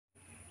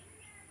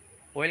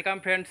Welcome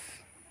friends,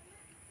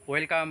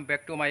 welcome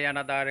back to my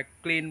another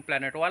clean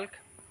planet walk.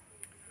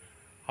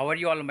 How are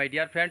you all my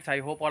dear friends? I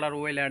hope all are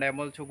well and I am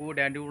also good,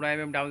 and you know I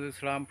am Dawud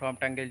Islam from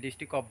Tangail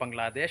district of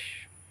Bangladesh.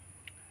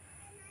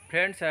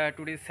 Friends,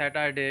 today is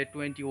Saturday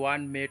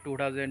 21 May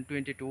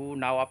 2022.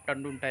 Now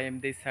afternoon time,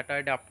 this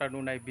Saturday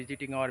afternoon I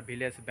visiting our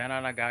village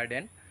banana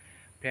garden.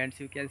 Friends,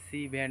 you can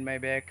see behind my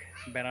back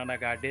banana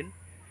garden,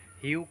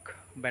 huge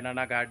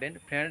banana garden.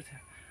 Friends,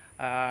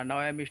 now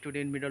I am stood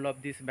in middle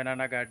of this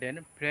banana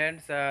garden.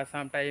 Friends,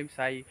 sometimes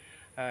I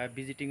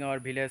visiting our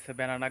village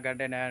banana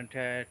garden and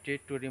try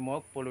to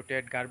remove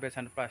polluted garbage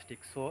and plastic.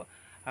 So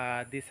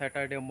this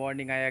Saturday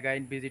morning I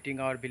again visiting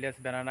our village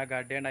banana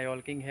garden. I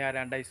walking here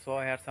and I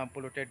saw here some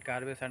polluted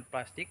garbage and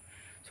plastic.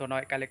 So now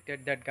I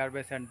collected that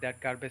garbage and that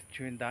garbage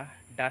threw in the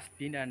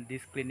dustbin, and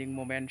this cleaning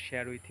moment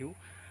share with you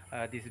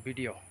this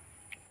video.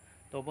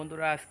 তো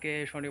বন্ধুরা, আজকে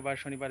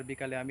শনিবার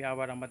বিকালে আমি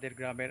আবার আমাদের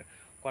গ্রামের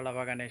কলা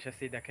বাগানে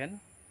এসেছি। দেখেন,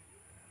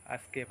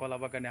 আজকে কলা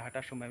বাগানে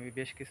হাঁটার সময় আমি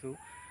বেশ কিছু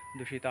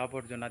দূষিত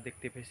আবর্জনা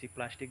দেখতে পেয়েছি,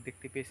 প্লাস্টিক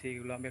দেখতে পেয়েছি।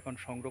 এগুলো আমি এখন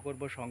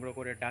সংগ্রহ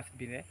করে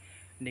ডাস্টবিনে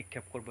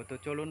নিক্ষেপ করব। তো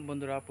চলুন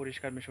বন্ধুরা,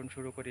 পরিষ্কার মিশন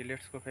শুরু করি।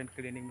 Let's go friend,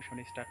 cleaning mission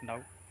start now.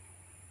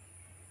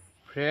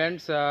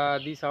 Friends,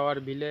 this our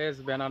village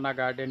banana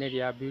garden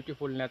area,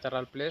 beautiful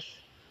natural place,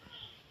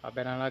 a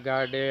banana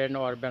garden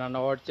or banana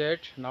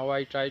orchard. Now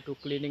I try to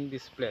cleaning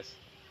this place.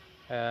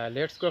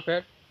 Let's go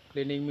friend,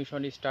 cleaning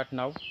mission start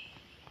now.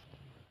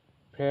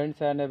 Friends,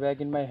 and a bag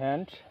in my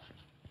hand.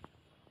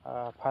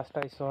 First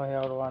I saw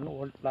here one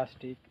old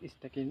plastic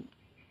stuck in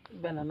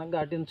banana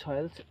garden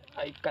soils.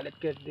 I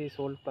collected this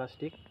old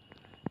plastic.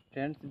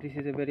 Friends, this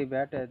is a very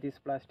bad, this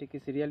plastic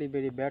is really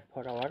very bad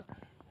for our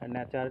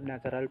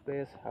natural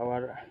place,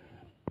 our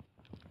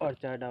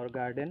orchard, our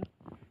garden.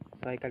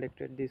 So I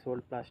collected this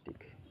old plastic.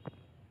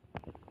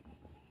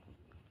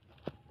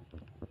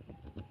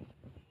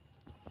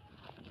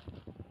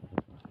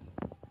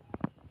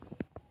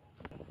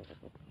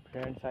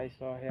 Friends, I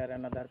saw here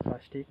another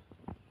plastic,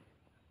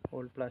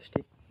 old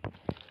plastic.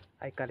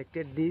 I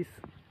collected this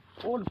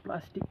old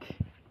plastic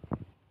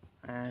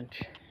and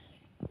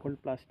old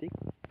plastic.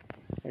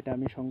 এটা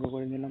আমি সংগ্রহ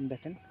করে নিলাম।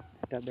 দেখেন,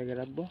 এটা ব্যাগে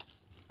রাখবো।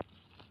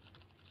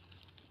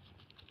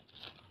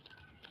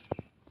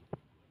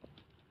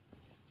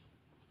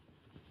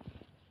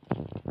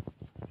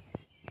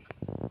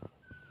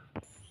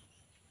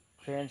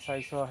 Friends,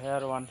 I saw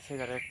here one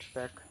cigarette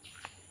pack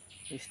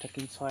stuck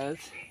in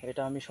soils.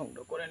 এটা আমি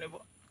সংগ্রহ করে নেব।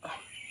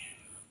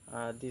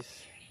 This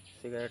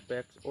cigarette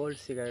pack, old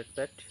cigarette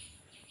pack,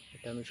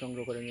 এটা আমি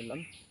সংগ্রহ করে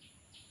নিলাম।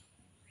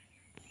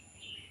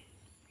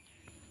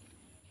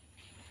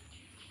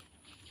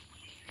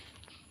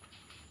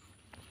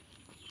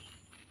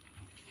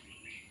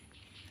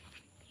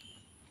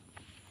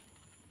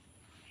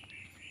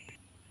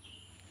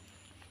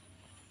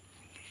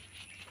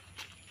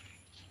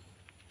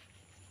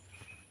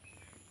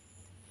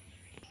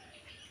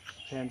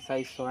 Friends,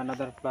 I saw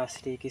another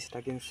plastic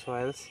stuck in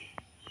soils.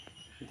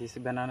 This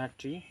banana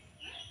tree.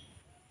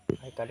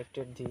 I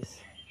collected this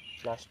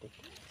plastic.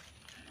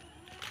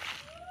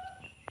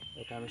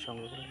 এটা আমি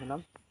সংগ্রহ করে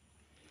নিলাম।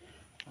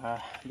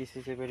 This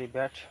is a very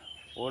bad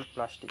old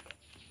plastic.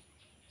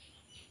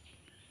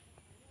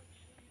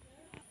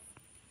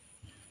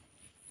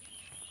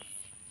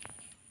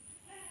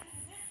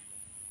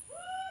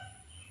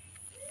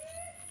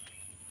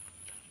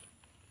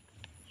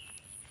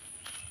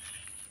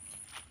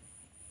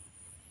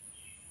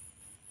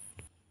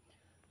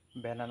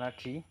 Banana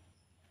tree,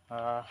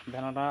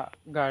 banana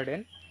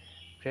garden.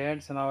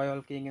 Friends, now I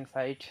walking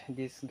inside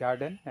this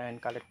garden and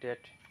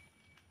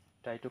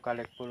try to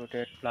collect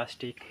polluted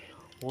plastic,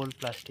 old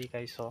plastic.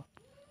 I saw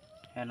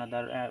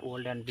another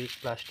old and big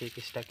plastic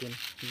stuck in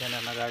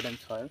banana garden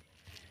soil.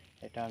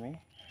 এটা আমি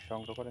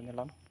সংগ্রহ করে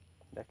নিলাম।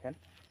 দেখেন,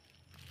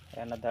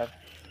 another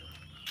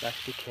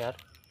plastic here.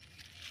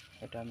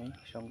 এটা আমি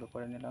সংগ্রহ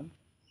করে নিলাম।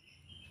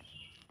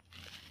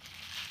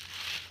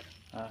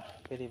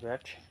 very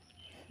bad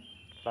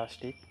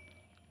plastic.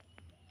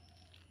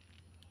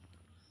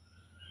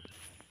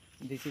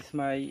 This is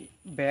my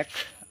bag.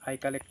 I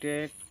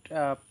collected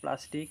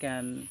plastic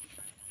and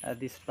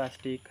this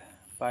plastic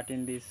part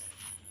in this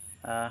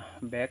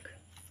bag.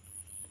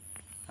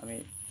 আমি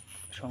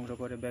সংগ্রহ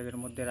করে ব্যাগের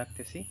মধ্যে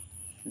রাখতেছি।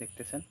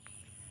 দেখতেছেন,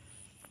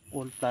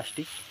 ওল্ড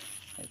প্লাস্টিক।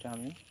 এটা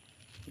আমি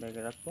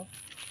ব্যাগে রাখবো।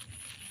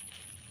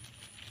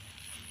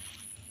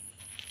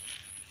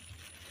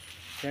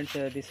 Friends,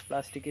 this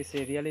plastic is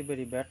really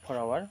very bad for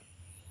our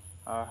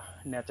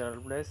natural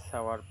place,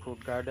 our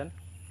fruit garden.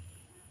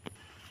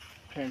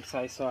 Friends,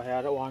 I saw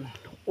here one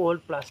old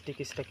plastic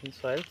stuck in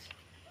soils.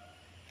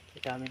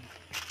 এটা আমি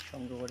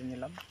সংগ্রহ করে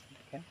নিলাম।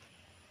 দেখেন,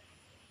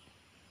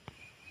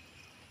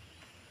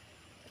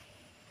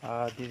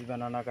 this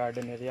banana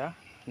garden area.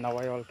 Now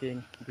I walking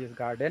this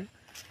garden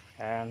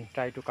and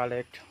try to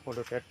collect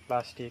polluted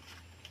plastic,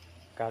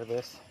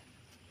 garbage,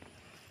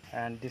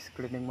 and this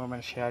cleaning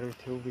moment share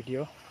with you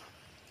video.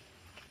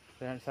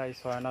 Friends, I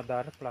saw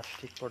another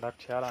plastic product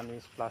here,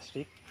 unused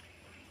plastic.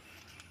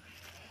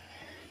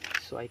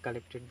 So I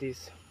collected this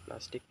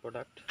plastic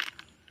product.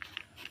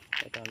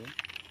 এটা আমি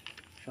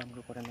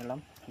সংগ্রহ করে নিলাম।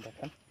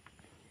 দেখেন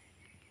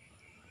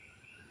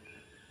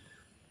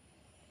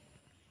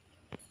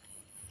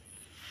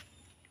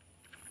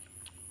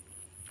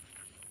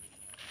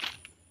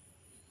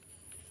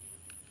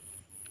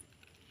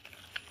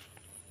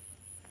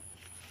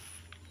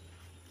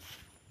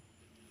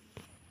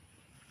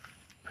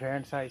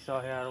friends, I saw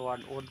here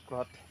one old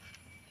cloth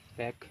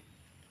bag,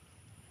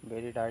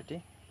 very dirty.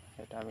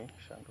 এটা আমি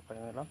সংগ্রহ করে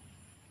নিলাম,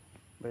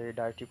 very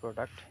dirty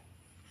product.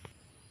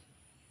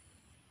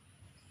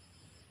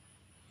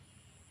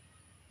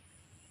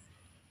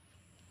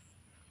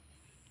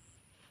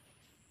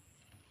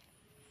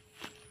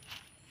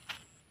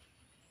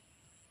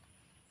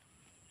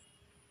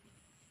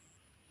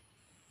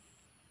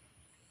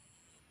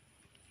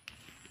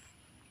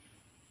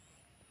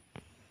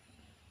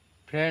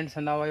 Friends,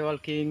 now I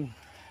walking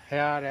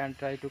here and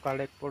try to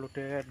collect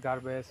polluted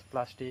garbage,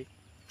 plastic,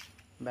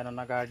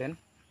 banana garden.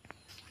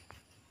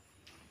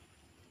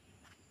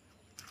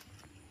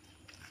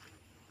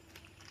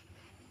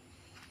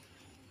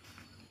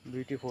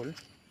 Beautiful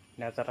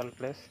natural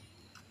place.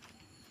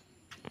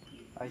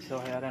 I saw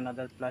here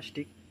another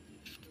plastic.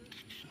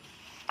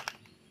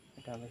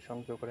 এটা আমি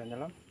সংগ্রহ করে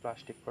নিলাম,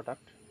 plastic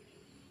product.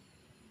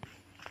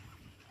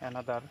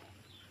 Another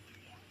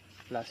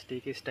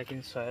plastic is stuck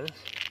in soil.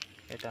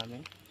 এটা আমি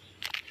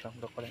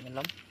সংগ্রহ করে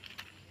নিলাম,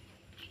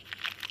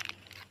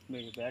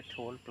 very bad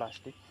whole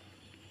plastic.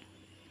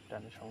 এটা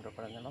আমি সংগ্রহ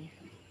করে নিলাম।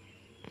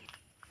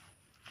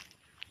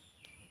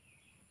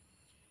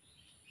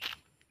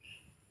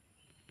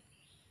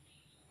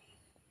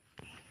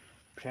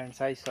 Friends,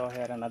 I saw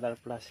here another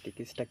plastic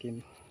is stuck in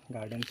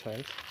garden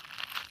soil,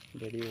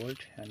 very old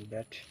and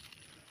bad.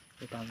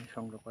 এটা আমি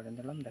সংগ্রহ করে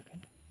নিলাম। দেখেন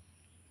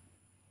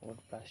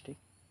old plastic.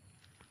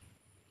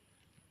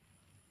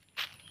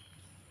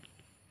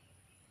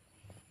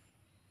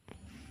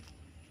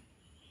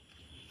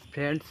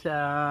 Friends,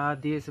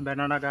 this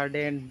banana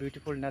garden,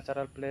 beautiful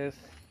natural place.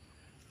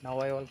 Now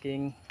I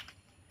walking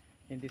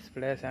in this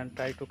place and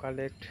try to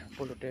collect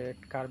polluted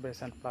garbage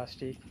and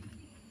plastic.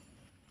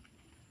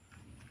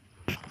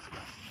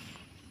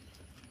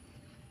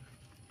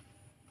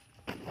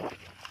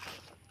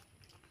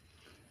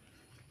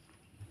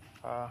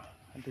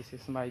 This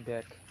is my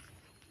bag,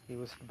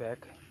 used bag.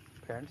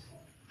 Friends,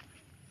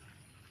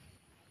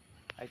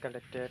 I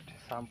collected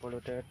some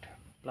polluted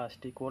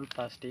plastic, old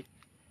plastic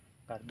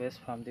garbage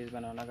from this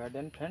banana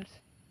garden. Friends,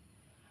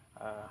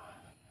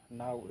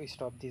 now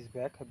stop this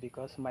bag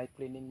because my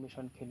cleaning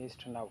mission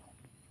finished now.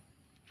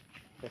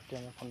 ব্যাগটি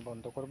আমি এখন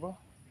বন্ধ করব।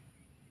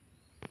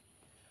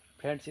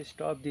 Friends,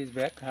 stop this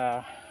bag.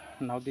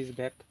 Now this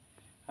bag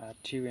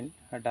threw in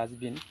a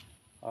dustbin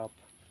of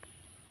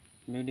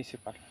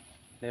municipal.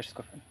 Let's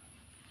go.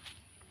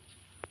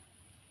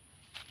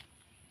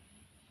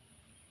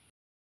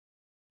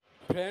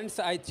 Friends,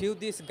 I threw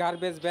this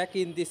garbage bag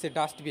in this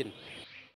dustbin.